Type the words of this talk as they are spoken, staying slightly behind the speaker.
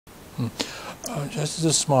Just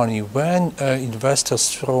this morning, when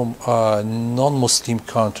investors from non-Muslim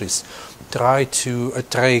countries try to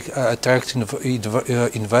attract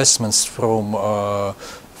investments from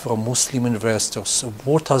Muslim investors,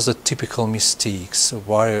 what are the typical mistakes?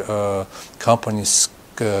 Why companies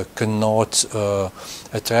cannot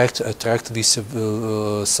attract these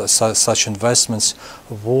such investments?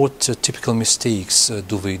 What typical mistakes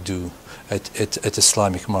do they do at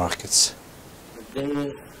Islamic markets?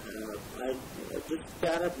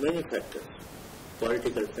 There are many factors,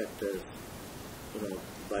 political factors,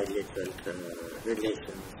 bilateral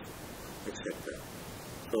relations, etc.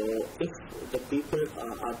 So if the people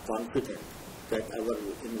are confident that our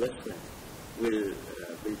investment will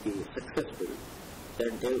be successful,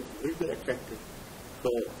 then they will be attracted. So,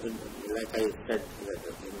 like I said,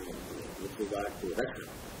 with regard to Russia,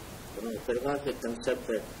 there was a concept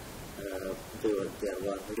that they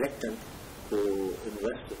were reluctant to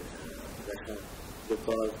invest in Russia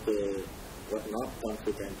because they were not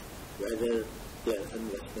confident whether their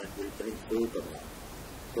investment will bring fruit or not.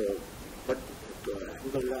 So, but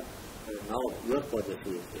alhamdulillah, now your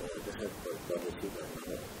policy is the health policy, are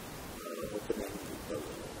now opening the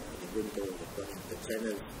windows, opening the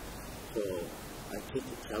channels. So I think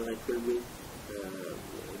inshallah it will be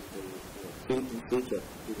in future,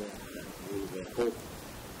 we may hope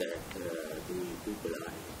that the people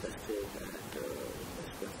are interested and